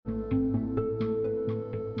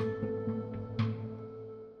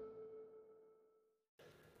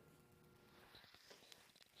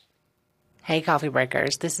Hey, Coffee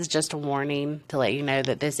Breakers. This is just a warning to let you know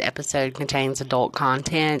that this episode contains adult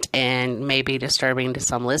content and may be disturbing to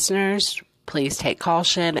some listeners. Please take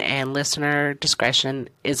caution and listener discretion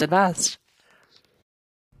is advised.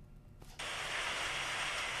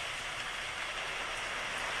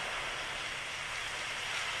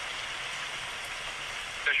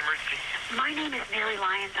 My name is Mary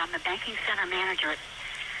Lyons. I'm the banking center manager.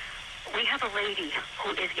 We have a lady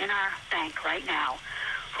who is in our bank right now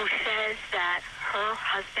who says that her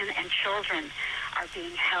husband and children are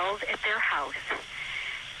being held at their house.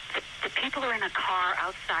 The people are in a car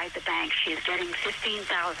outside the bank. She is getting $15,000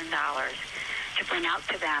 to bring out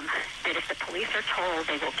to them that if the police are told,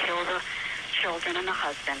 they will kill the children and the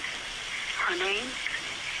husband. Her name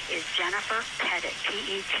is Jennifer Petit,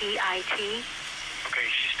 P-E-T-I-T. Okay,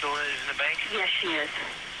 she still is in the bank? Yes, she is.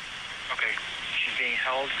 Okay, she's being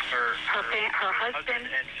held, her husband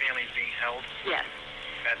and family is being held? Yes.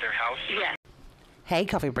 At their house? Yes. Hey,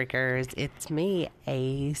 Coffee Breakers. It's me,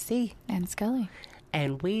 AC. And Scully.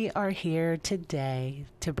 And we are here today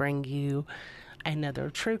to bring you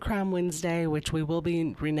another True Crime Wednesday, which we will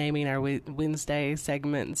be renaming our Wednesday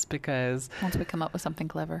segments because... Once we come up with something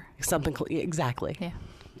clever. Exactly.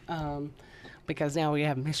 Yeah. Because now we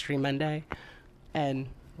have Mystery Monday, and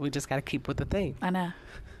we just got to keep with the theme. I know.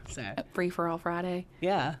 So Free for all Friday.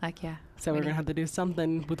 Yeah. Yeah. So we're going to have to do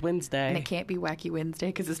something with Wednesday. And it can't be Wacky Wednesday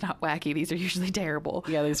because it's not wacky. These are usually terrible.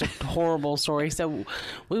 Yeah, these are horrible stories. So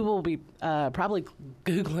we will be probably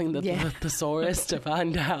Googling the thesaurus to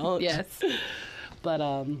find out. Yes. But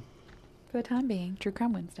for the time being, True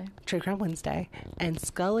Crime Wednesday. True Crime Wednesday. And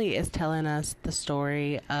Scully is telling us the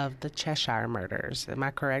story of the Cheshire murders. Am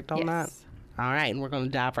I correct on that? All right, and we're going to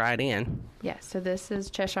dive right in. Yes, so this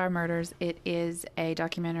is Cheshire Murders. It is a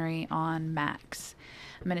documentary on Max.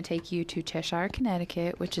 I'm going to take you to Cheshire,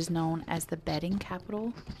 Connecticut, which is known as the bedding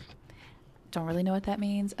capital. Don't really know what that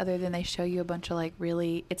means, other than they show you a bunch of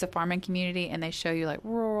it's a farming community, and they show you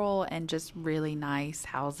rural and just really nice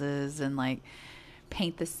houses and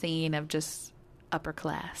paint the scene of just upper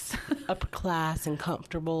class. Upper class and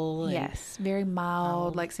comfortable. And, yes, very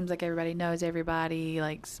mild. Seems like everybody knows everybody.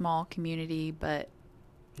 Small community, but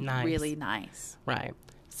nice. Really nice. Right.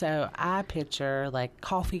 So I picture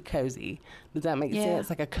coffee cozy. Does that make sense?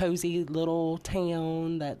 Like a cozy little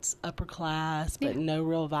town that's upper class, but no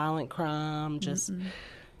real violent crime. Just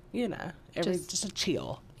just a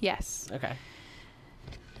chill. Yes. Okay.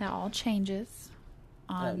 That all changes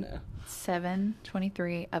on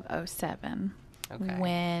 7/23 of 07. Okay.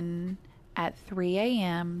 When at 3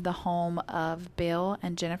 a.m. the home of Bill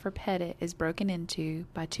and Jennifer Petit is broken into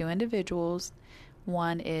by two individuals.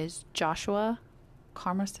 One is Joshua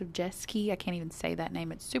Karmasevsky. I can't even say that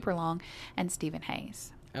name. It's super long. And Stephen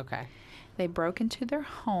Hayes. Okay. They broke into their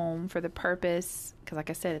home for the purpose, because like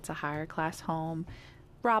I said, it's a higher class home.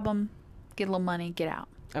 Rob them, get a little money, get out.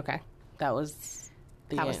 Okay. That was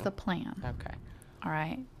the plan. Okay. All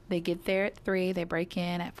right. They get there at 3. They break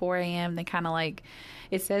in at 4 a.m. They kind of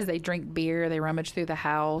it says they drink beer. They rummage through the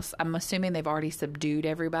house. I'm assuming they've already subdued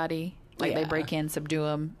everybody. They break in, subdue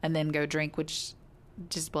them, and then go drink, which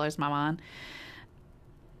just blows my mind.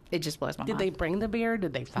 It just blows my mind. Did they bring the beer?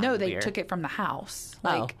 Did they find the beer? No, they took it from the house.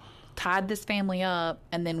 Tied this family up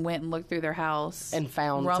and then went and looked through their house. And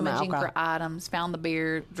found some rummaging alcohol. for items, found the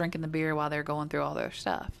beer, drinking the beer while they're going through all their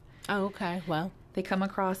stuff. Oh, okay. Well. They come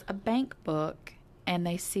across a bank book and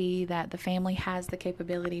they see that the family has the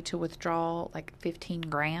capability to withdraw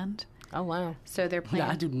 $15,000. Oh, wow. So their plan...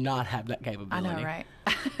 Yeah, I do not have that capability. I know, right?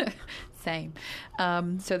 Same.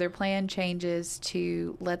 So their plan changes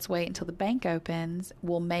to, let's wait until the bank opens.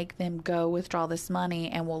 We'll make them go withdraw this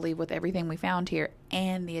money and we'll leave with everything we found here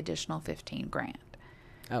and the additional $15,000.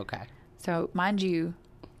 Okay. So, mind you,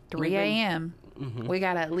 3 a.m., we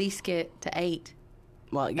got to at least get to 8.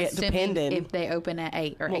 Well, depending. If they open at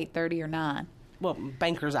 8 or 8:30 or 9. Well,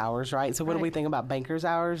 banker's hours, right? So what do we think about banker's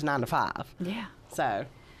hours? 9 to 5. Yeah.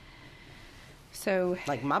 So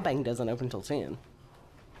my bank doesn't open until 10.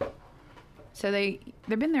 So they've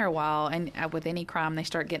been there a while, and with any crime, they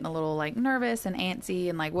start getting a little nervous and antsy,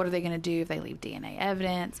 and what are they going to do if they leave DNA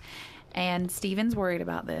evidence? And Steven's worried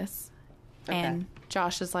about this, and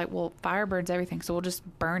Josh is like, "Well, fire burns everything, so we'll just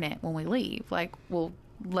burn it when we leave. We'll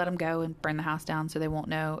let them go and burn the house down, so they won't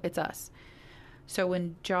know it's us." So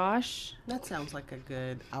when Josh, that sounds like a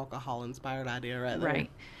good alcohol-inspired idea, right there.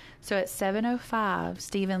 Right. So at 7:05,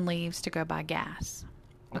 Steven leaves to go buy gas.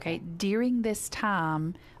 Okay. During this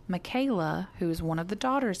time, Michaela, who is one of the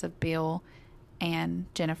daughters of Bill and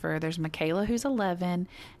Jennifer, there's Michaela, who's 11,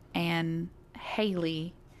 and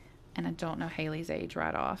Hayley, and I don't know Hayley's age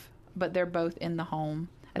right off, but they're both in the home.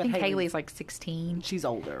 I think Hayley's like 16. She's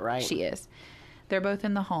older, right? She is. They're both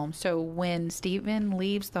in the home. So when Stephen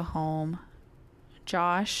leaves the home,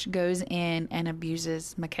 Josh goes in and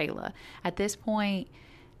abuses Michaela. At this point,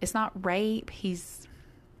 it's not rape. He's...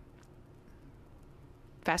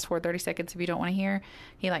 Fast forward 30 seconds if you don't want to hear.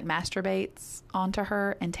 He like masturbates onto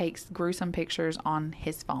her and takes gruesome pictures on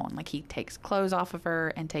his phone. Like he takes clothes off of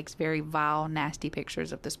her and takes very vile, nasty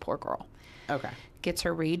pictures of this poor girl. Okay. Gets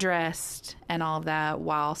her redressed and all of that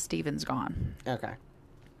while Steven's gone. Okay.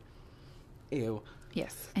 Ew.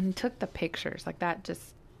 Yes. And took the pictures. Like that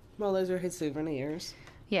just... Well, those are his souvenirs.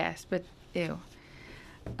 Yes, but ew.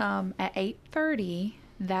 At 8:30,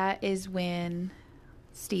 that is when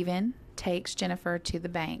Steven takes Jennifer to the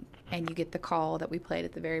bank, and you get the call that we played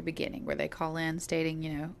at the very beginning where they call in stating,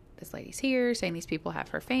 you know, this lady's here, saying these people have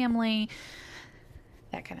her family,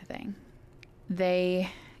 that kind of thing. They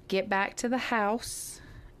get back to the house.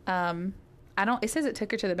 It says it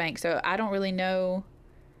took her to the bank, so I don't really know.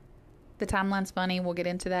 The timeline's funny. We'll get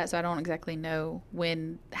into that, so I don't exactly know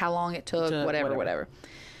how long it took, whatever.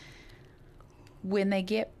 When they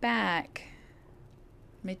get back,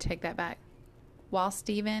 let me take that back. While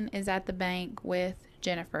Steven is at the bank with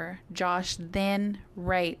Jennifer, Josh then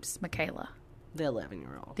rapes Michaela. The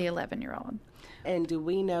 11-year-old. The 11-year-old. And do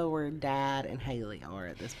we know where Dad and Hayley are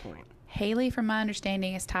at this point? Hayley, from my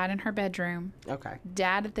understanding, is tied in her bedroom. Okay.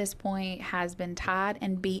 Dad, at this point, has been tied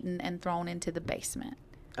and beaten and thrown into the basement.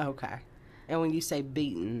 Okay. And when you say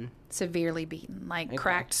beaten... Severely beaten. Like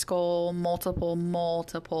cracked skull,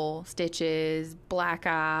 multiple stitches, black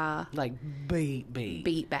eye. Like beat.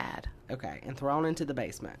 Beat bad. Okay. And thrown into the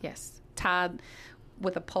basement. Yes. Tied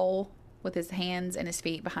with a pole with his hands and his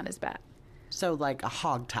feet behind his back. So like a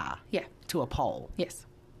hog tie? Yeah. To a pole? Yes.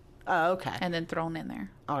 Oh, okay. And then thrown in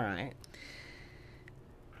there. All right.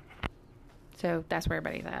 So that's where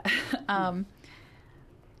everybody's at.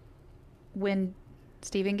 When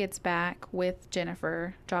Steven gets back with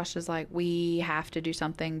Jennifer, Josh is like, we have to do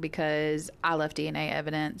something because I left DNA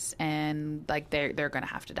evidence and like they're going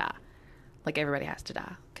to have to die. Like everybody has to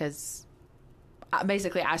die because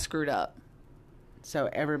basically I screwed up. So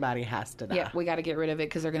everybody has to die. Yeah, we got to get rid of it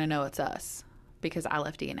because they're going to know it's us because I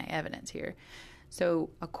left DNA evidence here. So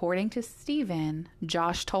according to Steven,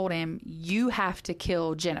 Josh told him, you have to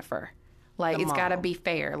kill Jennifer. Like, it's got to be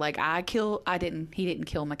fair. Like, he didn't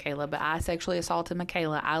kill Michaela, but I sexually assaulted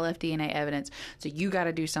Michaela. I left DNA evidence. So you got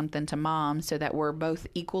to do something to Mom so that we're both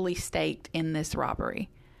equally staked in this robbery.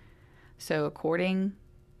 So according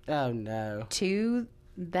to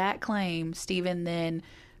that claim, Steven then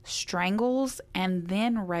strangles and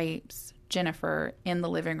then rapes Jennifer in the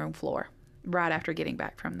living room floor right after getting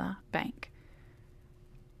back from the bank.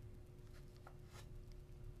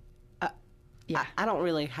 Yeah. I don't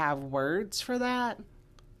really have words for that.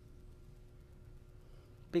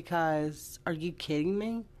 Because, are you kidding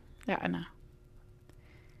me? Yeah, I know.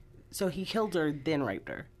 So he killed her, then raped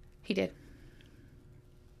her? He did.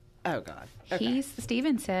 Oh, God. Okay.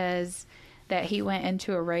 Steven says that he went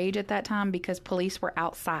into a rage at that time because police were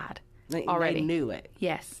outside already. They knew it?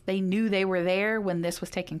 Yes. They knew they were there when this was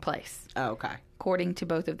taking place. Oh, okay. According to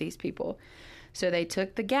both of these people. So they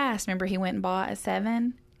took the gas. Remember, he went and bought at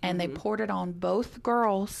 7? And they poured it on both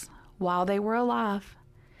girls while they were alive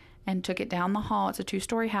and took it down the hall. It's a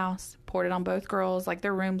 2-story house. Poured it on both girls. Like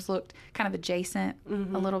their rooms looked kind of adjacent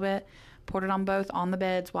a little bit. Poured it on both on the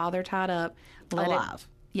beds while they're tied up. Alive?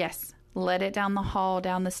 Yes. Let it down the hall,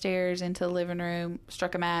 down the stairs, into the living room.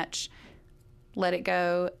 Struck a match. Let it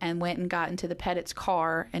go. And went and got into the Petit's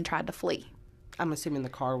car and tried to flee. I'm assuming the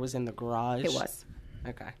car was in the garage? It was.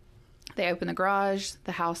 Okay. They opened the garage.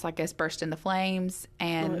 The house, I guess, burst into flames.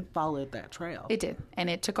 And it followed that trail. It did. And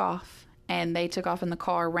it took off. And they took off in the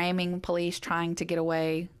car, ramming police, trying to get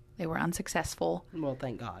away. They were unsuccessful. Well,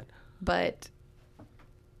 thank God. But,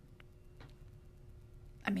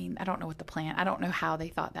 I mean, I don't know what the plan... I don't know how they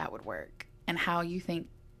thought that would work. And how you think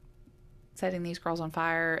setting these girls on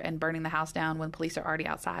fire and burning the house down when police are already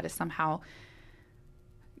outside is somehow...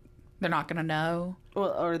 They're not going to know. Well,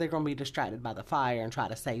 or they're going to be distracted by the fire and try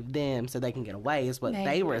to save them so they can get away is what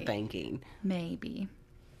they were thinking. Maybe.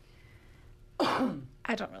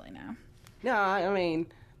 I don't really know. No, I mean,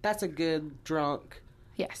 that's a good drunk,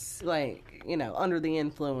 yes, like, you know, under the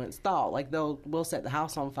influence thought. Like, we'll set the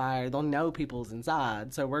house on fire. They'll know people's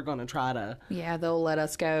inside, so we're going to try to... Yeah, they'll let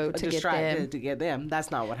us go to get them. To get them. That's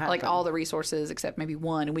not what happened. Like, all the resources except maybe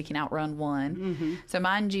one, and we can outrun one. Mm-hmm. So,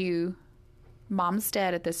 mind you... Mom's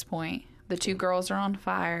dead at this point. The 2 girls are on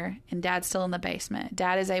fire, and Dad's still in the basement.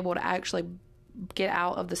 Dad is able to actually get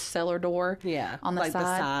out of the cellar door. Yeah, on the like side.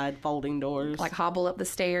 the side folding doors. Like hobble up the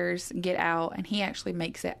stairs, get out, and he actually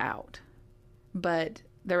makes it out. But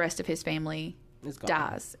the rest of his family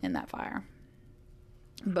dies in that fire.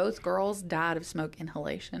 Both girls died of smoke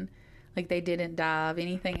inhalation. Like, they didn't die of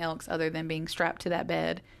anything else other than being strapped to that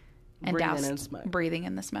bed and breathing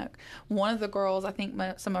in the smoke. One of the girls, I think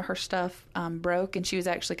some of her stuff broke, and she was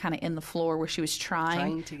actually kind of in the floor where she was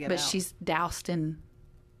trying to get out. But she's doused in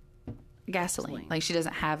gasoline. Like, she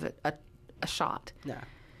doesn't have a shot. No.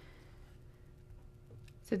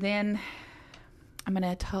 So then I'm going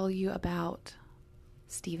to tell you about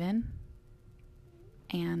Stephen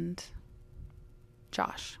and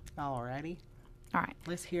Josh. Alrighty. All right.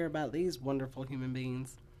 Let's hear about these wonderful human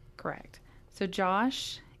beings. Correct. So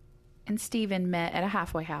Josh and Stephen met at a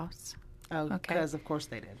halfway house. Oh, okay. Because of course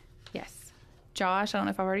they did. Yes. Josh, I don't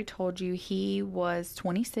know if I've already told you, he was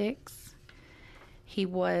 26. He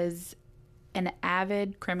was an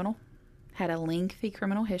avid criminal, had a lengthy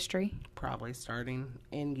criminal history. Probably starting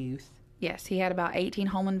in youth. Yes, he had about 18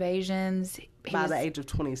 home invasions. By the age of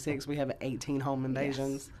 26, we have 18 home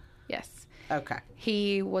invasions. Yes. Okay.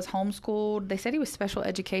 He was homeschooled. They said he was special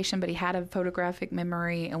education, but he had a photographic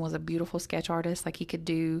memory and was a beautiful sketch artist. Like, he could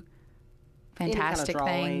do fantastic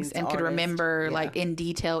things and could remember, like, in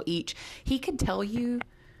detail each. He could tell you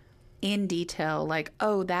in detail, like,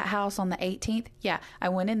 oh, that house on the 18th? Yeah, I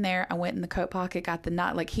went in there. I went in the coat pocket, got the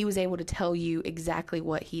knot. Like, he was able to tell you exactly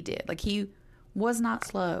what he did. Like, he was not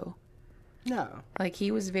slow. No. Like, he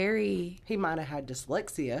was very... He might have had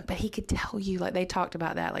dyslexia. But he could tell you, like, they talked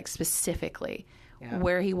about that, like, specifically. Yeah.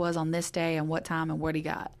 Where he was on this day and what time and what he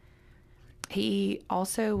got. He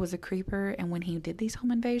also was a creeper, and when he did these home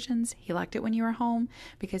invasions, he liked it when you were home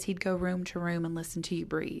because he'd go room to room and listen to you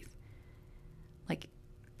breathe. Like,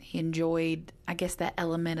 he enjoyed, I guess, that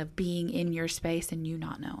element of being in your space and you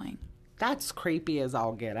not knowing. That's creepy as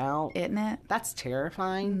all get out. Isn't it? That's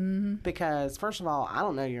terrifying. Mm-hmm. Because, first of all, I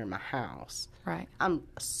don't know you're in my house. Right. I'm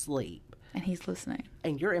asleep. And he's listening.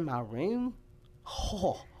 And you're in my room?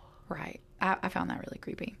 Oh. Right. I found that really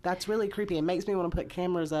creepy. That's really creepy. It makes me want to put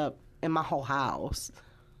cameras up in my whole house.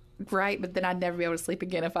 Right, but then I'd never be able to sleep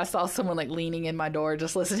again if I saw someone, like, leaning in my door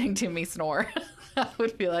just listening to me snore. I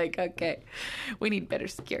would be like, okay, we need better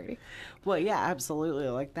security. Well, yeah, absolutely.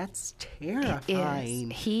 Like, that's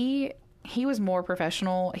terrifying. He was more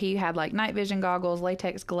professional. He had, like, night vision goggles,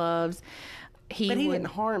 latex gloves. But he didn't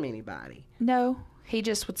harm anybody. No, he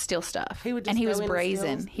just would steal stuff. He was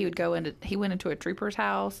brazen. He went into a trooper's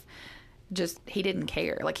house. He didn't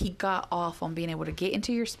care. Like, he got off on being able to get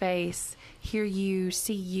into your space, hear you,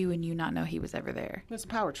 see you, and you not know he was ever there. It was a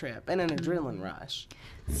power trip and an adrenaline rush.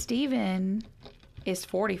 Stephen is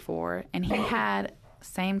 44, and he had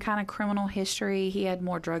same kind of criminal history. He had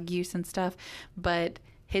more drug use and stuff, but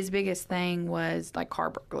his biggest thing was, like,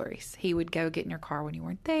 car burglaries. He would go get in your car when you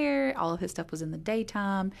weren't there. All of his stuff was in the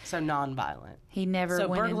daytime. So nonviolent. He never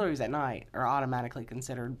went burglaries at night are automatically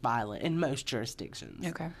considered violent in most jurisdictions.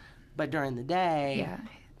 Okay. But during the day,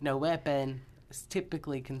 no weapon is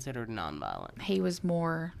typically considered nonviolent. He was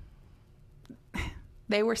more...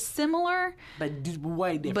 They were similar. But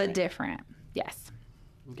way different. But different, yes.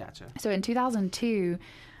 Gotcha. So in 2002,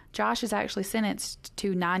 Josh is actually sentenced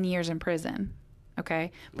to 9 years in prison.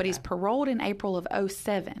 Okay? But he's paroled in April of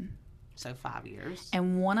 2007. So 5 years.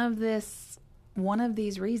 And one of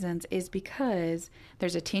these reasons is because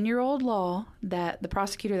there's a 10-year-old law that the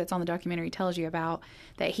prosecutor that's on the documentary tells you about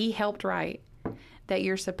that he helped write, that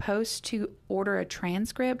you're supposed to order a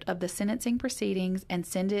transcript of the sentencing proceedings and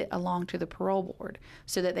send it along to the parole board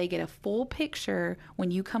so that they get a full picture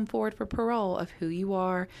when you come forward for parole of who you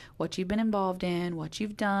are, what you've been involved in, what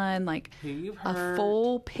you've done, like who you've hurt. A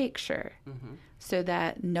full picture so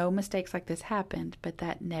that no mistakes like this happened, but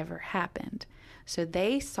that never happened. So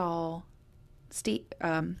they saw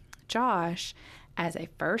Josh as a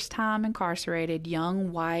first-time incarcerated,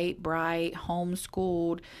 young, white, bright,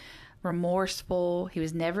 homeschooled, remorseful. He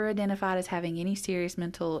was never identified as having any serious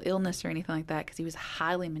mental illness or anything like that because he was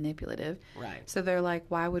highly manipulative. Right. So they're like,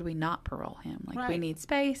 why would we not parole him? Like, we need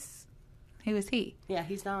space. Who is he? Yeah,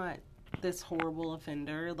 he's not this horrible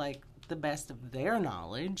offender, like, the best of their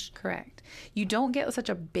knowledge. Correct. You don't get such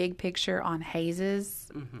a big picture on Hayes's.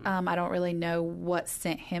 I don't really know what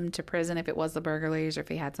sent him to prison, if it was the burglaries or if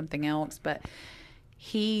he had something else, but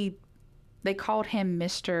they called him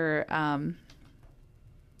Mr.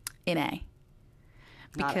 NA.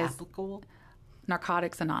 Because not applicable?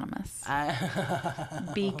 Narcotics Anonymous.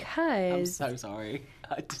 Because... I'm so sorry.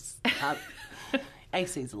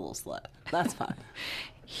 AC's a little slow. That's fine.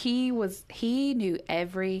 He knew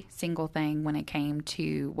every single thing when it came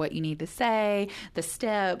to what you need to say, the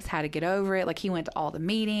steps, how to get over it. Like, he went to all the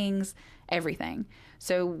meetings, everything.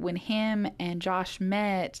 So when him and Josh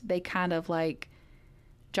met, they kind of, like,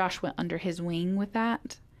 Josh went under his wing with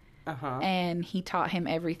that. And he taught him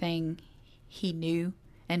everything he knew,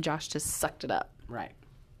 and Josh just sucked it up. Right.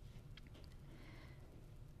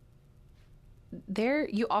 There,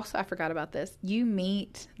 you also, I forgot about this. You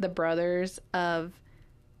meet the brothers of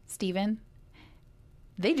Stephen.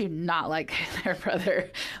 They do not like their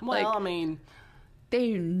brother. Well,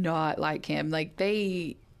 they do not like him. Like,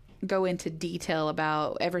 they go into detail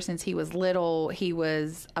about ever since he was little, he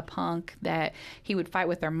was a punk, that he would fight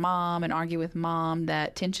with their mom and argue with mom,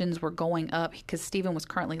 that tensions were going up because Stephen was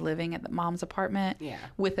currently living at the mom's apartment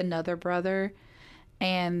with another brother,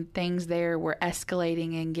 and things there were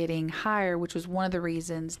escalating and getting higher, which was one of the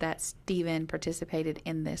reasons that Stephen participated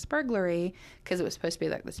in this burglary, because it was supposed to be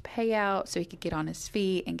like this payout so he could get on his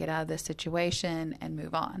feet and get out of this situation and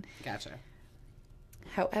move on. Gotcha.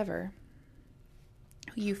 However,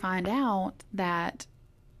 you find out that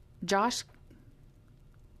Josh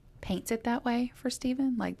paints it that way for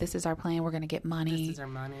Stephen. Like, this is our plan. We're going to get money. This is our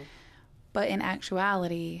money. But in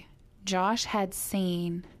actuality, Josh had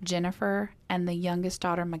seen Jennifer and the youngest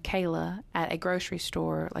daughter, Michaela, at a grocery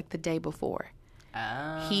store like the day before.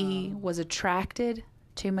 Oh. He was attracted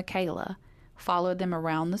to Michaela, followed them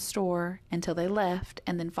around the store until they left,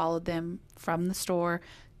 and then followed them from the store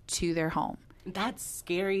to their home. That's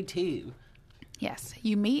scary, too. Yes.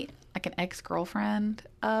 You meet like an ex-girlfriend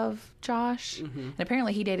of Josh. And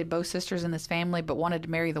apparently he dated both sisters in this family but wanted to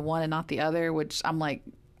marry the one and not the other, which I'm like...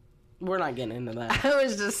 We're not getting into that. I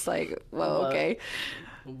was just like, well, okay.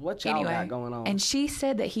 What y'all got going on? And she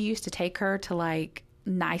said that he used to take her to like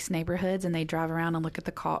nice neighborhoods, and they drive around and look at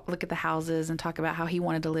the houses and talk about how he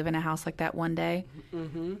wanted to live in a house like that one day.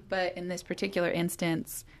 But in this particular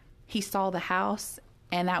instance, he saw the house,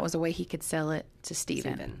 and that was a way he could sell it to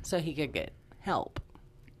Stephen. So he could get help.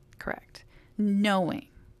 Correct. Knowing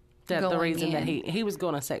that the reason that he was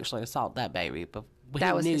going to sexually assault that baby, but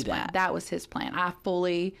that was knew his plan. That was his plan. I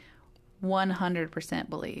fully 100%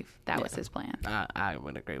 believe that was his plan. I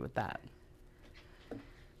would agree with that.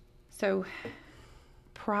 So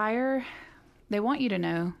they want you to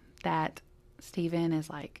know that Stephen is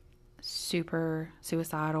like super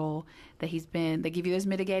suicidal, that they give you those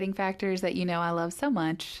mitigating factors that I love so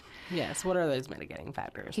much. Yes, what are those mitigating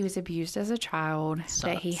factors? He was abused as a child,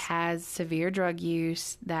 that he has severe drug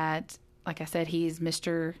use, that, like I said, he's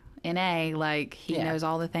Mr. NA, like he knows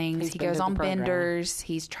all the things. He goes on benders.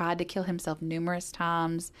 He's tried to kill himself numerous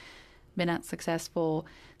times, been unsuccessful.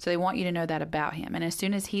 So they want you to know that about him. And as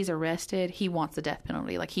soon as he's arrested, he wants the death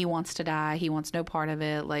penalty. Like, he wants to die. He wants no part of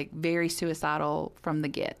it. Like, very suicidal from the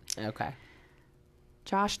get. Okay.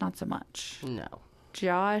 Josh, not so much. No.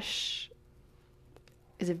 Josh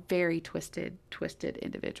is a very twisted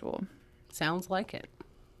individual. Sounds like it.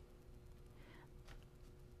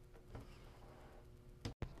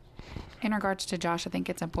 In regards to Josh, I think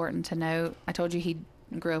it's important to note, I told you he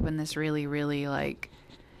grew up in this really, really, like,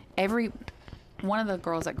 one of the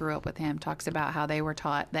girls that grew up with him talks about how they were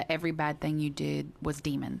taught that every bad thing you did was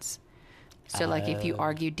demons. So, like, if you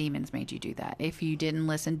argued, demons made you do that. If you didn't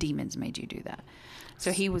listen, demons made you do that.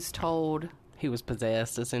 So he was told... He was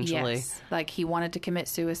possessed, essentially. Yes. Like, he wanted to commit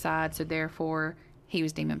suicide, so therefore he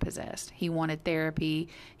was demon-possessed. He wanted therapy.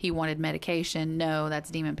 He wanted medication. No,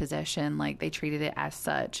 that's demon possession. Like, they treated it as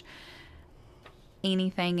such.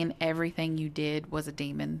 Anything and everything you did was a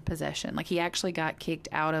demon possession. Like, he actually got kicked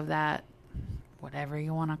out of that, whatever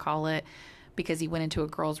you want to call it, because he went into a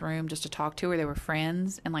girl's room just to talk to her. They were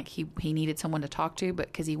friends, and like he needed someone to talk to, but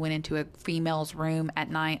because he went into a female's room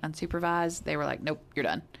at night unsupervised, they were like, nope, you're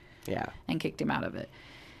done. Yeah. And kicked him out of it.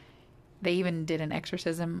 They even did an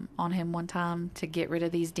exorcism on him one time to get rid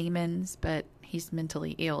of these demons, but he's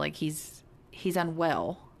mentally ill. Like, he's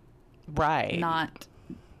unwell. Right. Not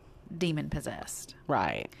demon possessed.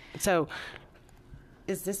 Right. So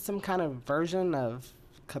is this some kind of version of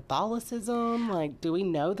Catholicism? Like, do we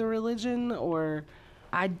know the religion, or?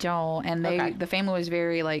 I don't. And the family was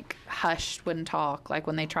very like hushed, wouldn't talk. Like,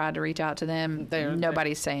 when they tried to reach out to them,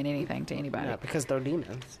 nobody's saying anything to anybody. Yeah, because they're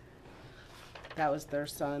demons. That was their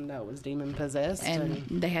son that was demon possessed, and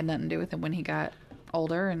they had nothing to do with him when he got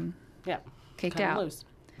older and kicked out. Loose.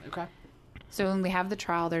 Okay. So when we have the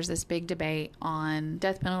trial, there's this big debate on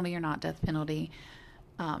death penalty or not death penalty.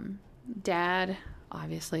 Dad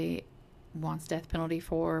obviously wants death penalty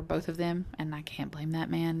for both of them, and I can't blame that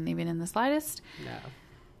man even in the slightest. No.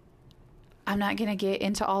 I'm not going to get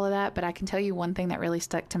into all of that, but I can tell you one thing that really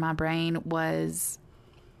stuck to my brain was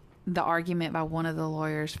the argument by one of the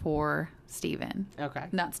lawyers for Stephen. Okay.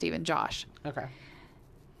 Not Stephen, Josh. Okay.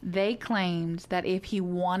 They claimed that if he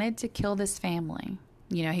wanted to kill this family,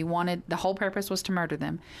 You know, he wanted, the whole purpose was to murder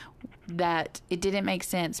them. That it didn't make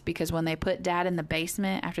sense because when they put Dad in the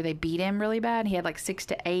basement after they beat him really bad, he had like 6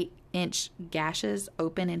 to 8 inch gashes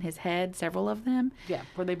open in his head, several of them. Yeah,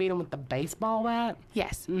 where they beat him with the baseball bat?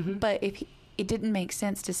 Yes. Mm-hmm. But it didn't make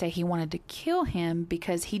sense to say he wanted to kill him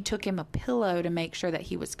because he took him a pillow to make sure that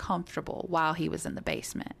he was comfortable while he was in the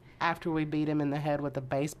basement. After we beat him in the head with a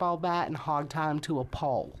baseball bat and hog-tied him to a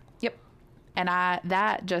pole. Yep. And I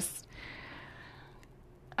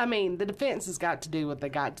mean, the defense has got to do what they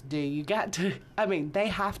got to do. They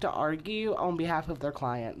have to argue on behalf of their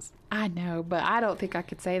clients. I know, but I don't think I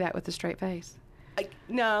could say that with a straight face.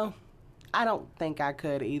 No, I don't think I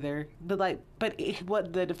could either. But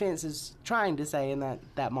what the defense is trying to say in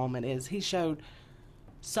that moment is he showed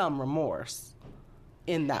some remorse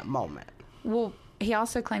in that moment. Well, he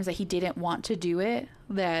also claims that he didn't want to do it,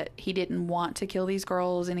 that he didn't want to kill these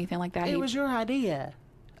girls, anything like that. It was your idea,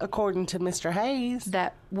 according to Mr. Hayes.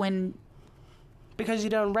 Because you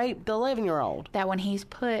done raped the 11-year-old. That when he's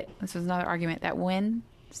put, this was another argument, that when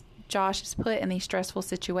Josh is put in these stressful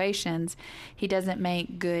situations, he doesn't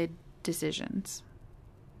make good decisions.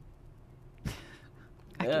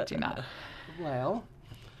 I kid you not. Well,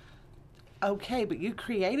 okay, but you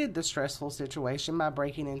created the stressful situation by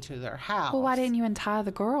breaking into their house. Well, why didn't you untie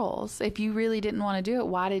the girls? If you really didn't want to do it,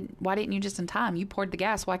 why didn't you just untie them? You poured the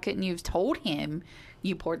gas. Why couldn't you have told him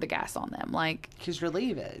you poured the gas on them? Because you're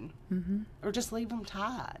leaving. Mm-hmm. Or just leave them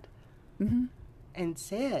tied. Mm-hmm. And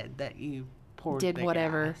said that you poured did the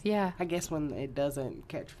whatever. gas. Yeah. I guess when it doesn't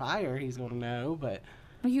catch fire, he's going to know, but...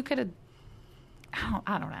 Well, you could have...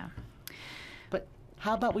 I don't know. But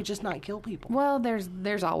how about we just not kill people? Well,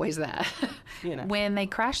 there's always that. You know. When they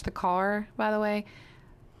crashed the car, by the way,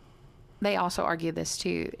 they also argued this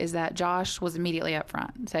too, is that Josh was immediately up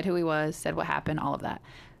front, said who he was, said what happened, all of that.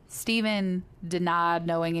 Steven denied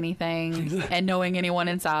knowing anything and knowing anyone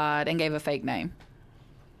inside and gave a fake name.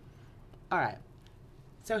 All right.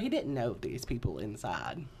 So he didn't know these people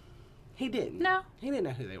inside. He didn't. No. He didn't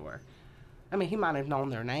know who they were. I mean, he might have known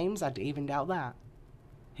their names. I even doubt that.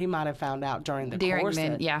 He might have found out during the course.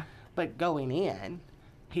 Yeah. But going in,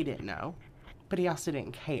 he didn't know. But he also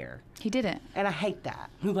didn't care. He didn't. And I hate that.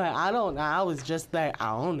 I don't know. I was just there. I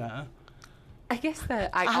don't know. I guess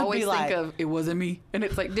that I always think of, it wasn't me. And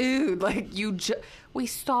it's like, dude, we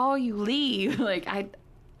saw you leave. What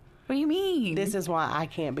do you mean? This is why I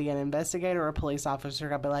can't be an investigator or a police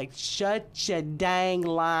officer. I'll be like, shut your dang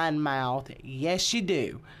lying mouth. Yes, you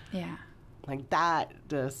do. Yeah. That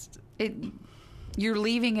just... You're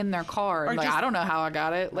leaving in their car. I don't know how I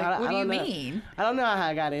got it. What do you mean? I don't know how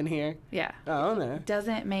I got in here. Yeah. I don't know.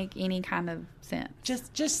 Doesn't make any kind of sense.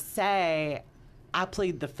 Just say, I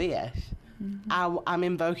plead the fifth. Mm-hmm. I'm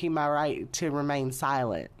invoking my right to remain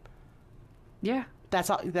silent. Yeah. That's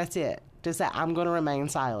all. That's it. Just say, I'm going to remain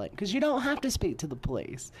silent. Because you don't have to speak to the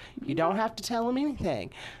police. You don't have to tell them anything.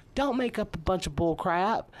 Don't make up a bunch of bull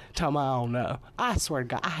crap. Tell them I don't know. I swear to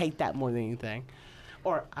God, I hate that more than anything.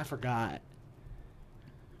 Or I forgot.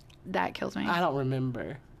 That kills me. I don't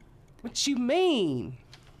remember. What you mean?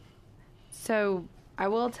 So I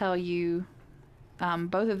will tell you,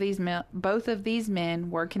 both of these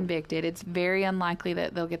men were convicted. It's very unlikely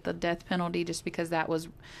that they'll get the death penalty just because that was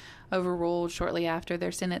overruled shortly after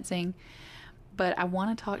their sentencing. But I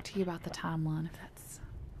want to talk to you about the timeline, if that's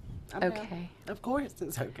okay. Of course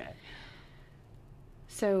it's okay.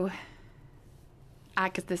 So,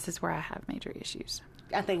 because this is where I have major issues.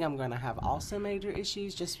 I think I'm going to have also major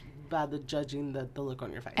issues just by judging the look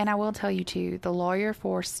on your face. And I will tell you, too, the lawyer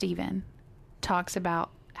for Steven talks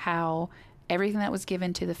about how everything that was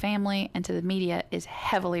given to the family and to the media is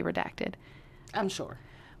heavily redacted. I'm sure.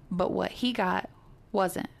 But what he got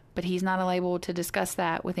wasn't. But he's not able to discuss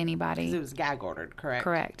that with anybody. Because it was gag ordered, correct?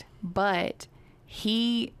 Correct. But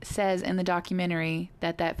he says in the documentary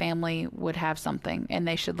that family would have something and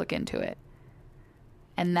they should look into it.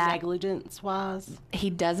 And that negligence-wise? He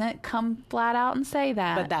doesn't come flat out and say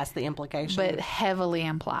that. But that's the implication? But heavily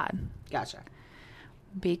implied. Gotcha.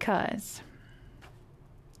 Because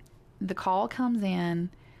the call comes in,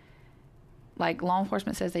 law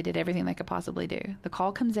enforcement says they did everything they could possibly do. The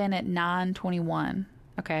call comes in at 9:21,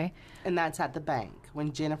 okay? And that's at the bank,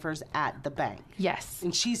 when Jennifer's at the bank. Yes.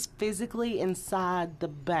 And she's physically inside the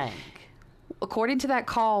bank. According to that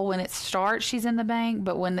call, when it starts, she's in the bank,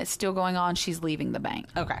 but when it's still going on, she's leaving the bank.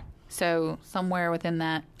 Okay. So somewhere within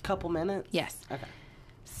that... Couple minutes? Yes. Okay.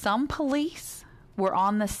 Some police were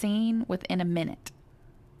on the scene within a minute.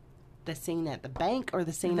 The scene at the bank or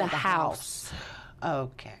the scene at the house?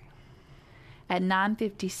 Okay. At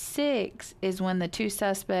 9:56 is when the two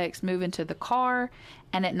suspects move into the car,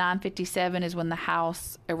 and at 9:57 is when the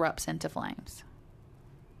house erupts into flames.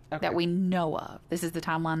 that we know of. This is the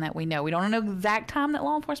timeline that we know. We don't know the exact time that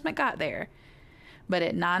law enforcement got there. But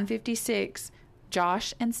at 9:56,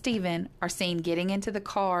 Josh and Steven are seen getting into the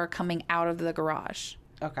car coming out of the garage.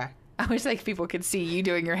 Okay. I wish like people could see you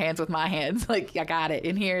doing your hands with my hands. Like, I got it.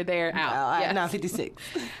 In here, there, out. At 9:56.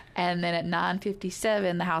 And then at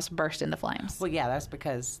 9:57, the house burst into flames. Well, yeah, that's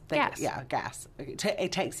because... Gas. Yeah, gas.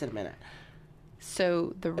 It takes it a minute.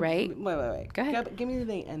 So the rape... Wait. Go ahead. Give me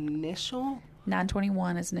the initial...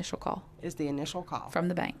 921 is initial call. Is the initial call. From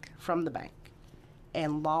the bank. From the bank.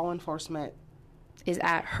 And law enforcement... Is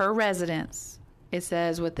at her residence. It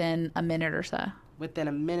says within a minute or so. Within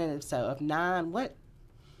a minute or so of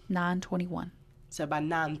 9:21. So by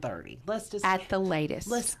 9:30. Let's just... At the latest.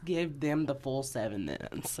 Let's give them the full 7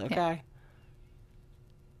 minutes, okay?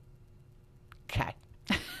 Okay.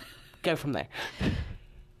 Go from there.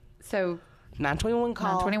 So... 921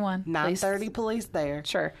 call. 921. 9:30 police there.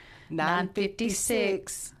 Sure.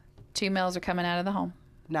 9:56. 2 males are coming out of the home.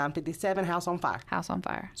 9:57, house on fire. House on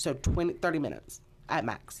fire. So 30 minutes at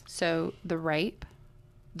max. So the rape,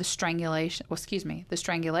 the strangulation,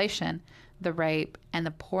 the rape, and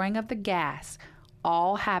the pouring of the gas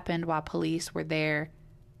all happened while police were there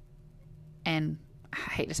and,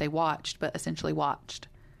 I hate to say watched, but essentially watched.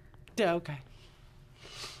 Yeah, okay.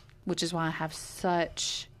 Which is why I have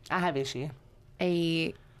such... I have issue.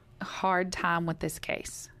 A hard time with this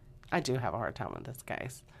case. I do have a hard time with this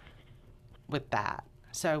case. With that.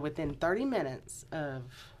 So within 30 minutes of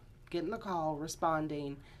getting the call,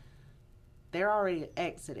 responding, they're already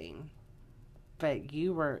exiting. But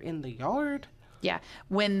you were in the yard? Yeah.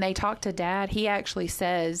 When they talk to Dad, he actually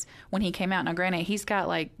says when he came out, now granted, he's got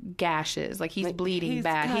like gashes. Like he's bleeding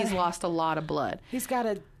bad. He's lost a lot of blood. He's got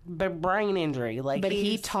a brain injury. But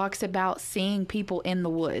he talks about seeing people in the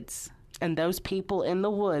woods. And those people in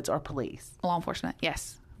the woods are police? Law enforcement,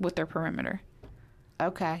 yes. With their perimeter.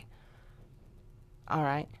 Okay. All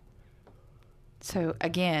right. So,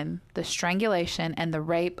 again, the strangulation and the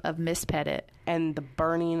rape of Miss Petit. And the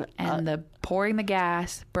burning. And the pouring the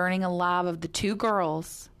gas, burning alive of the 2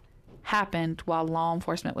 girls happened while law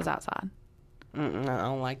enforcement was outside. I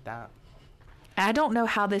don't like that. I don't know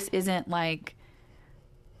how this isn't like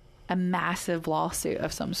a massive lawsuit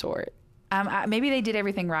of some sort. Maybe they did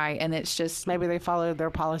everything right, and it's just maybe they followed their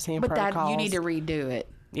policy and protocols. But you need to redo it.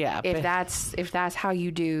 Yeah, if that's how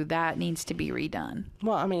you do, that needs to be redone.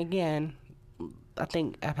 Well, I mean, again, I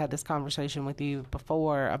think I've had this conversation with you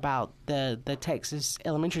before about the Texas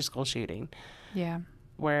elementary school shooting. Yeah,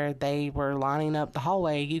 where they were lining up the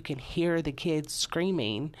hallway. You can hear the kids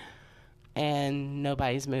screaming, and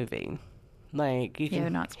nobody's moving. Like they're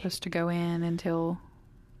not supposed to go in until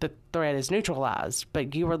the threat is neutralized,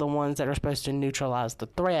 but you are the ones that are supposed to neutralize the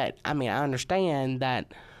threat. I mean, I understand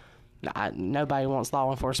that nobody wants law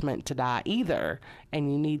enforcement to die either,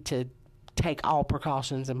 and you need to take all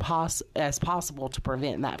precautions as possible to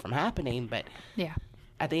prevent that from happening. But yeah,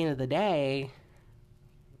 at the end of the day,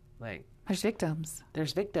 like there's victims.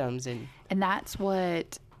 and that's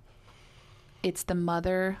what it's the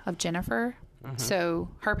mother of Jennifer. Mm-hmm. So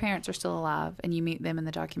her parents are still alive, and you meet them in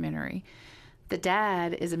the documentary. The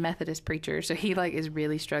dad is a Methodist preacher, so he like is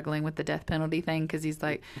really struggling with the death penalty thing because he's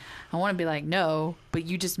like, I want to be like, no, but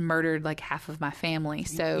you just murdered like half of my family.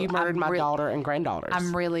 So you murdered my daughter and granddaughters.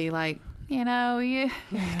 I'm really like, kind of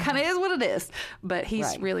is what it is. But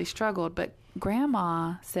he's really struggled. But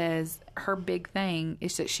Grandma says her big thing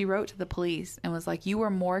is that she wrote to the police and was like, you were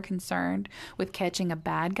more concerned with catching a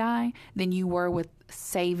bad guy than you were with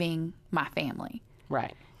saving my family.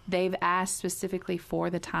 Right. They've asked specifically for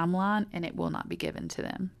the timeline, and it will not be given to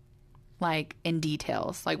them, like in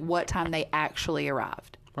details, like what time they actually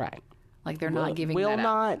arrived. Right. Like they're not giving will that up.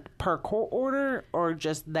 Not per court order, or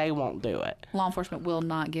just they won't do it. Law enforcement will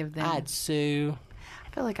not give them. I'd sue. I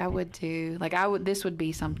feel like I would too. Like this would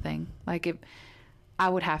be something. Like if I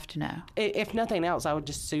would have to know. If nothing else, I would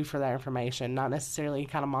just sue for that information. Not necessarily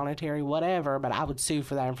kind of monetary, whatever, but I would sue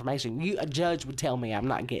for that information. A judge would tell me I'm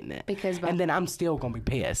not getting it. And then I'm still going to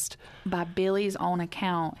be pissed. By Billy's own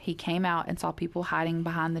account, he came out and saw people hiding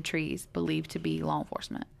behind the trees, believed to be law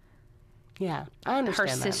enforcement. Yeah, I understand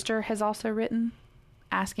Her sister has also written,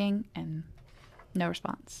 asking, and no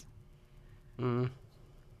response. I'd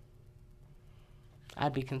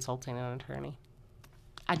be consulting an attorney.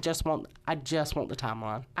 I just want the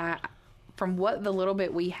timeline. From what the little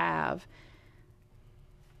bit we have,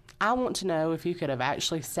 I want to know if you could have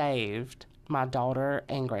actually saved my daughter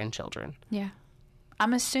and grandchildren. Yeah.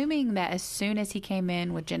 I'm assuming that as soon as he came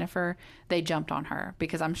in with Jennifer, they jumped on her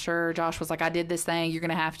because I'm sure Josh was like, I did this thing. You're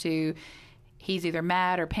going to have to. he's either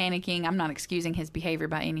mad or panicking. I'm not excusing his behavior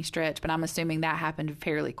by any stretch, but I'm assuming that happened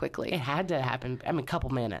fairly quickly. It had to happen, I mean, a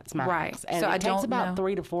couple minutes max. Right. And so it takes about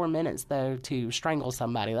 3 to 4 minutes, though, to strangle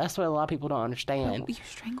somebody. That's what a lot of people don't understand. You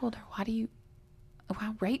strangled her.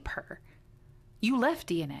 Why rape her? You left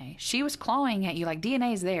DNA. She was clawing at you. Like,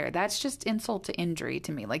 DNA is there. That's just insult to injury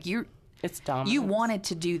to me. Like, it's dominance. You wanted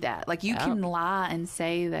to do that. Like, you can lie and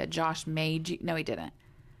say that Josh made you. No, he didn't.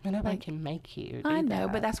 But nobody can make you do I know,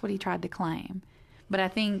 that. but that's what he tried to claim. But I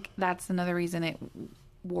think that's another reason it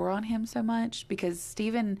wore on him so much, because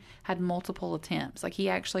Stephen had multiple attempts. Like, he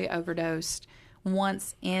actually overdosed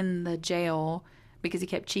once in the jail because he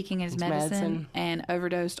kept cheeking his medicine and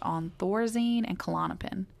overdosed on Thorazine and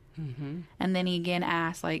Klonopin. Mm-hmm. And then he again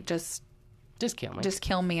asked, like, just kill me. Just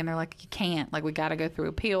kill me. And they're like, you can't. Like, we got to go through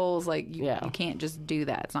appeals. Like, you can't just do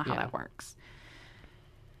that. It's not how that works.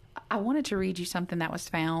 I wanted to read you something that was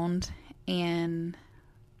found in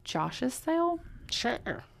Josh's cell.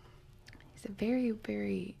 Sure. He's a very,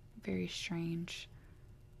 very, very strange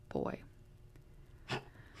boy.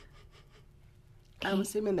 I'm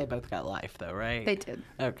assuming they both got life, though, right? They did.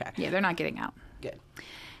 Okay. Yeah, they're not getting out. Good.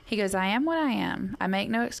 He goes, I am what I am. I make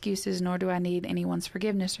no excuses, nor do I need anyone's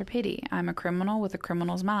forgiveness or pity. I'm a criminal with a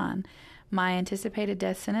criminal's mind. My anticipated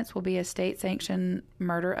death sentence will be a state-sanctioned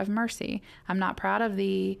murder of mercy. I'm not proud of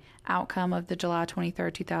the outcome of the July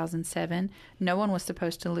 23rd, 2007. No one was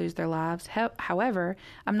supposed to lose their lives. However,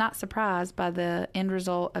 I'm not surprised by the end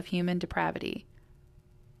result of human depravity.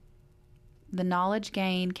 The knowledge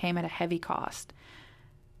gained came at a heavy cost.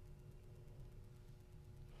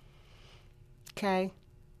 Okay.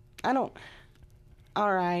 All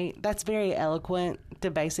right. That's very eloquent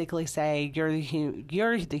to basically say you're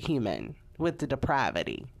the human with the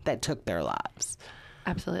depravity that took their lives.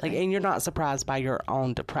 Absolutely. Like, and you're not surprised by your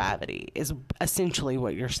own depravity is essentially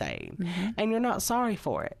what you're saying. Mm-hmm. And you're not sorry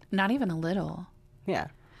for it. Not even a little. Yeah.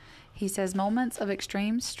 He says moments of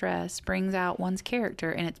extreme stress brings out one's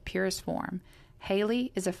character in its purest form.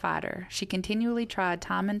 Hayley is a fighter. She continually tried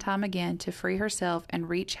time and time again to free herself and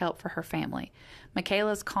reach help for her family.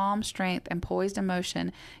 Michaela's calm strength and poised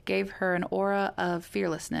emotion gave her an aura of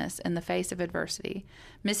fearlessness in the face of adversity.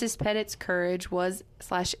 Mrs. Pettit's courage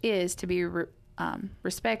was/is to be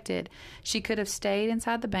respected. She could have stayed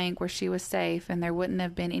inside the bank where she was safe, and there wouldn't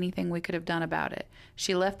have been anything we could have done about it.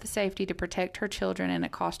 She left the safety to protect her children, and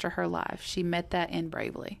it cost her her life. She met that end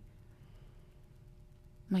bravely.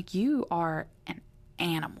 I'm like, you are an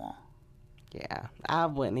animal. Yeah, I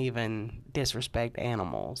wouldn't even disrespect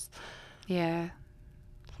animals. Yeah.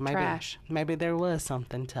 Trash. Maybe there was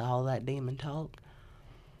something to all that demon talk.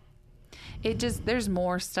 There's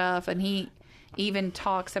more stuff, and he even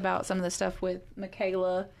talks about some of the stuff with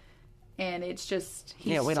Michaela, and it's just,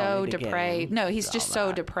 he's so depraved. No, he's just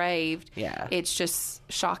so depraved. Yeah. It's just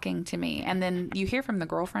shocking to me. And then you hear from the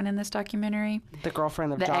girlfriend in this documentary. The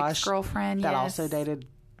girlfriend of the Josh. The ex-girlfriend, that yes. also dated...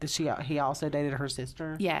 He also dated her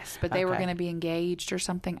sister? Yes, but they were going to be engaged or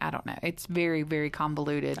something. I don't know. It's very, very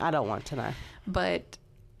convoluted. I don't want to know. But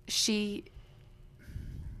she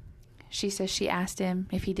says she asked him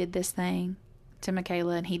if he did this thing to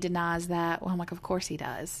Michaela, and he denies that. Well, I'm like, of course he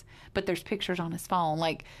does. But there's pictures on his phone.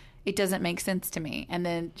 Like, it doesn't make sense to me. And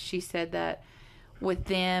then she said that with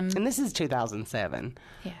them... And this is 2007.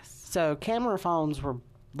 Yes. So camera phones were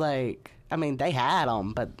like... I mean, they had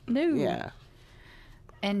them, but... No. Yeah.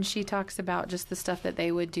 And she talks about just the stuff that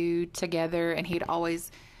they would do together, and he'd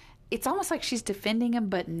always... It's almost like she's defending him,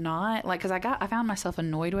 but not. Like, because I found myself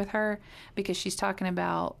annoyed with her because she's talking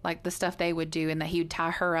about, like, the stuff they would do, and that he would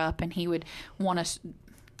tie her up, and he would want to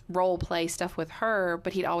role play stuff with her,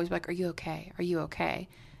 but he'd always be like, are you okay? Are you okay?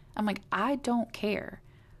 I'm like, I don't care.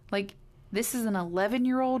 Like, this is an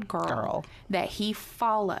 11-year-old girl that he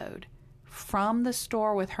followed from the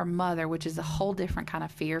store with her mother, which is a whole different kind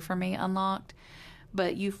of fear for me unlocked.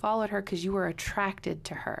 But you followed her because you were attracted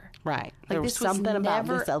to her. Right. Like, there was something about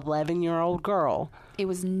this 11-year-old girl. It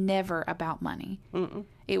was never about money. Mm-mm.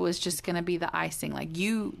 It was just going to be the icing. Like,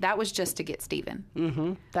 that was just to get Stephen.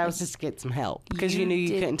 Mm-hmm. That was just to get some help. Because you knew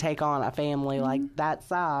you couldn't take on a family like that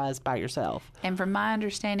size by yourself. And from my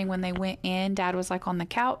understanding, when they went in, Dad was, like, on the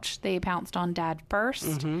couch. They pounced on Dad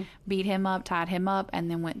first, beat him up, tied him up, and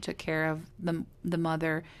then went and took care of the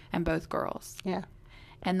mother and both girls. Yeah.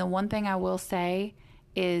 And the one thing I will say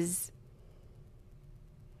is,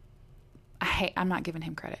 I'm not giving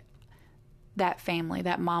him credit. That family,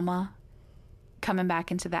 that mama coming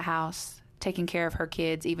back into the house, taking care of her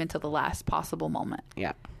kids even to the last possible moment.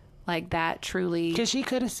 Yeah. Like, that truly... Because she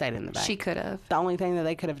could have stayed in the back. She could have. The only thing that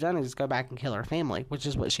they could have done is go back and kill her family, which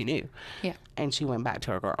is what she knew. Yeah. And she went back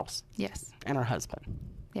to her girls. Yes. And her husband.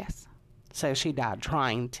 Yes. So she died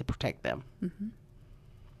trying to protect them. Mm-hmm.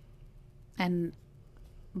 And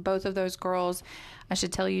both of those girls, I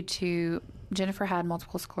should tell you too, Jennifer had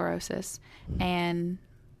multiple sclerosis, and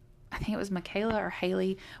I think it was Michaela or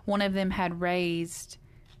Hayley, one of them had raised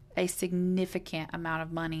a significant amount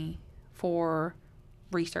of money for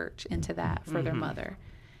research into that for their mother.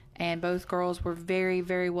 And both girls were very,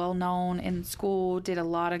 very well known in school, did a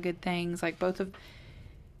lot of good things. Like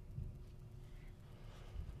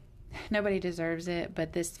nobody deserves it,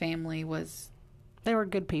 but this family they were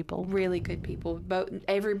good people. Really good people.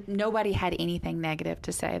 Nobody had anything negative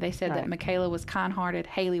to say. They said that Michaela was kind-hearted.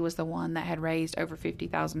 Hayley was the one that had raised over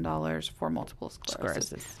 $50,000 for multiple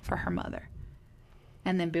sclerosis for her mother.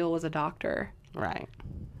 And then Bill was a doctor. Right.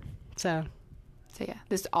 So yeah,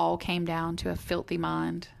 this all came down to a filthy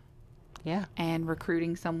mind. Yeah. And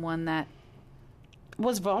recruiting someone that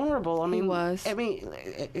was vulnerable. He was. I mean,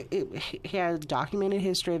 he had a documented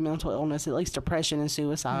history of mental illness, at least depression and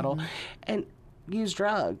suicidal, and used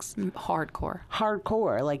drugs.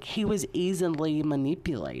 Hardcore. Like, he was easily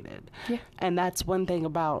manipulated. Yeah. And that's one thing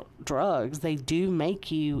about drugs. They do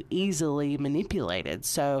make you easily manipulated.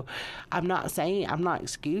 So I'm not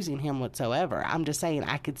excusing him whatsoever. I'm just saying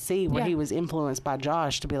I could see where he was influenced by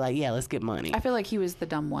Josh to be like, yeah, let's get money. I feel like he was the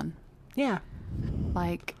dumb one. Yeah.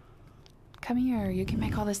 Like, come here, you can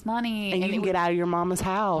make all this money. And you can get out of your mama's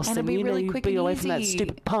house. And it'd be really quick and easy. Be away from that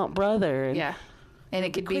stupid pump brother. Yeah. And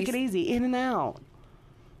it could be quick and easy, in and out.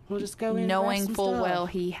 We'll just go in. Knowing full well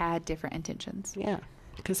he had different intentions. Yeah.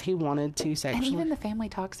 Because he wanted to sexually. And even the family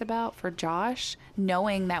talks about, for Josh,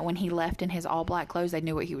 knowing that when he left in his all black clothes, they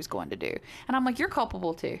knew what he was going to do. And I'm like, you're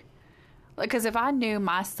culpable too. Because if I knew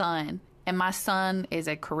my son, and my son is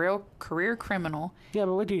a career criminal. Yeah,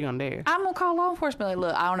 but what are you going to do? I'm going to call law enforcement. Like,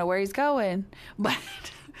 look, I don't know where he's going, but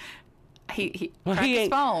he cracked his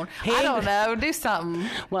phone. I don't know. Do something.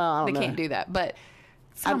 Well, I don't know. They can't do that, but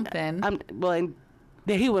something.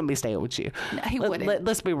 He wouldn't be staying with you. No, he wouldn't.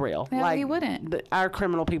 Let's be real. No, he wouldn't. Our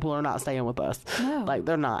criminal people are not staying with us. No. Like,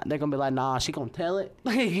 they're not. They're going to be like, nah, she going to tell it.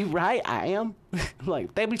 You right? I am.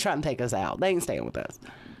 Like, they be trying to take us out. They ain't staying with us.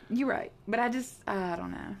 You're right. But I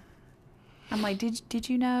don't know. I'm like, did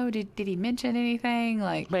you know? Did he mention anything?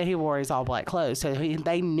 Like, but he wore his all black clothes, so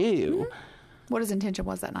they knew what his intention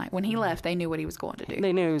was that night. When he left, they knew what he was going to do.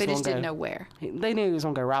 They knew he was They just didn't know where. They knew he was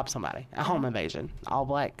going to go rob somebody. A home invasion, all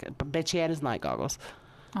black. I bet he had his night goggles.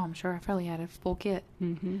 Oh, I'm sure. I probably had a full kit.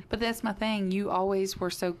 Mm-hmm. But that's my thing. You always were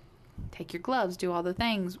so, take your gloves, do all the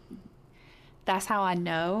things. That's how I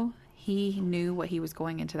know he knew what he was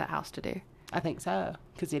going into that house to do. I think so,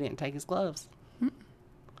 because he didn't take his gloves.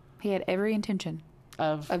 He had every intention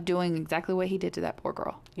of doing exactly what he did to that poor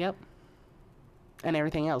girl. Yep. And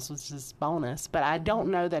everything else was just bonus. But I don't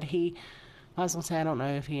know that I was going to say, I don't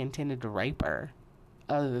know if he intended to rape her,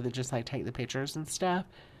 other than just, like, take the pictures and stuff.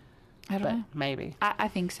 I don't know. Maybe. I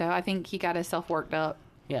think so. I think he got himself worked up.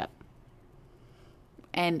 Yeah.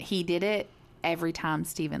 And he did it every time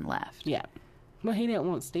Steven left. Yeah. Well, he didn't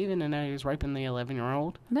want Steven to know he was raping the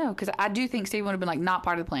 11-year-old. No, because I do think Steven would have been like, not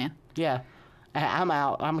part of the plan. Yeah. I'm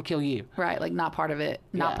out. I'm going to kill you. Right, like not part of it.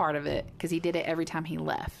 Not part of it. Because he did it every time he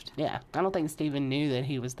left. Yeah. I don't think Steven knew that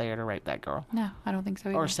he was there to rape that girl. No, I don't think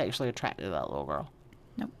so either. Or sexually attracted to that little girl.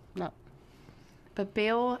 Nope. No. But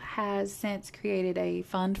Bill has since created a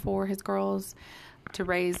fund for his girls to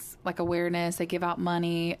raise, like, awareness. They give out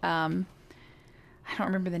money. I don't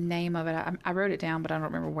remember the name of it. I wrote it down, but I don't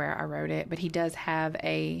remember where I wrote it. But he does have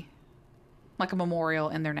a memorial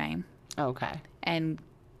in their name. Okay. And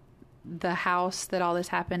the house that all this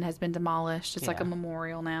happened has been demolished. It's like a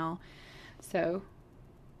memorial now. So,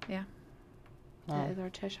 yeah. That is our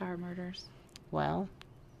Cheshire murders. Well,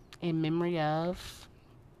 in memory of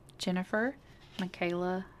Jennifer,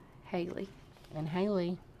 Michaela, Hayley. And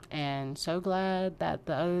Hayley. And so glad that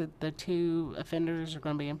the two offenders are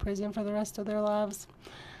going to be in prison for the rest of their lives.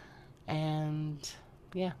 And,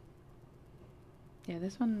 yeah. Yeah,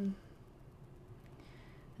 this one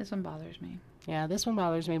bothers me. Yeah, this one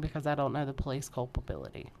bothers me because I don't know the police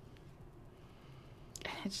culpability.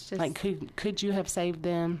 It's just... Like, could you have saved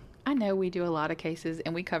them? I know we do a lot of cases,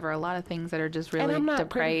 and we cover a lot of things that are just really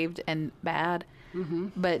depraved and bad. Mm-hmm.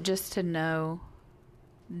 But just to know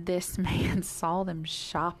this man saw them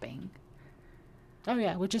shopping. Oh,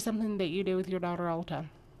 yeah, which is something that you do with your daughter all the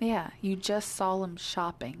time. Yeah, you just saw them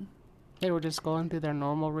shopping. They were just going through their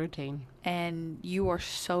normal routine. And you are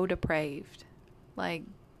so depraved. Like,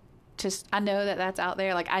 just, I know that that's out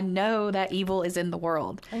there. Like, I know that evil is in the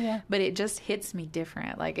world. Oh, yeah. But it just hits me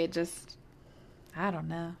different. Like, it just, I don't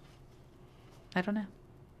know.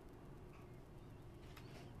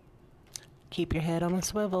 Keep your head on a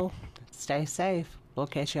swivel. Stay safe. We'll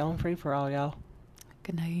catch you on Free for All, y'all.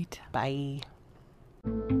 Good night. Bye.